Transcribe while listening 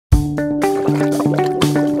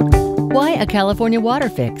a California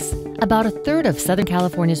WaterFix. About a third of Southern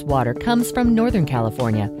California's water comes from Northern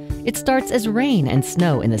California. It starts as rain and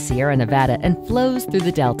snow in the Sierra Nevada and flows through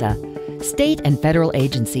the Delta. State and federal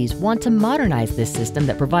agencies want to modernize this system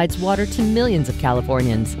that provides water to millions of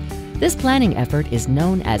Californians. This planning effort is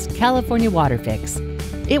known as California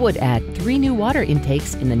WaterFix. It would add 3 new water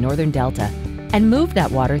intakes in the Northern Delta and move that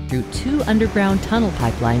water through 2 underground tunnel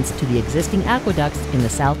pipelines to the existing aqueducts in the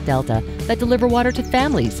South Delta that deliver water to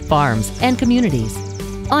families, farms, and communities.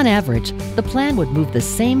 On average, the plan would move the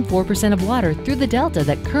same 4% of water through the Delta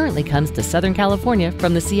that currently comes to Southern California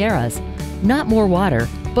from the Sierras. Not more water,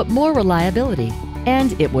 but more reliability,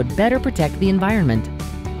 and it would better protect the environment.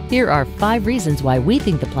 Here are 5 reasons why we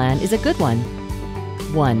think the plan is a good one.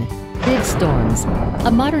 1. Big storms.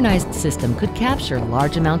 A modernized system could capture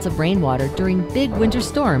large amounts of rainwater during big winter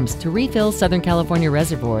storms to refill Southern California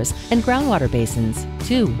reservoirs and groundwater basins.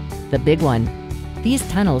 2. The big one. These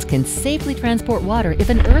tunnels can safely transport water if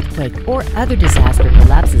an earthquake or other disaster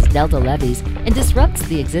collapses delta levees and disrupts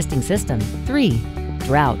the existing system. 3.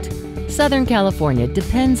 Drought. Southern California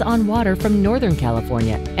depends on water from Northern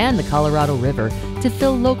California and the Colorado River to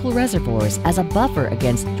fill local reservoirs as a buffer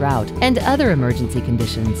against drought and other emergency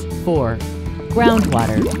conditions. 4.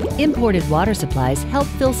 Groundwater. Imported water supplies help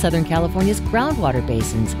fill Southern California's groundwater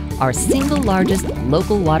basins, our single largest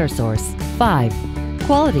local water source. 5.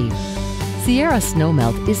 Quality. Sierra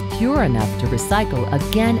snowmelt is pure enough to recycle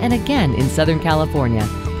again and again in Southern California,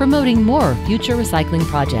 promoting more future recycling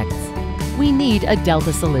projects. We need a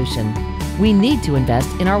Delta solution. We need to invest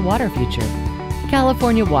in our water future.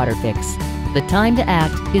 California WaterFix. The time to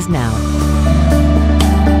act is now.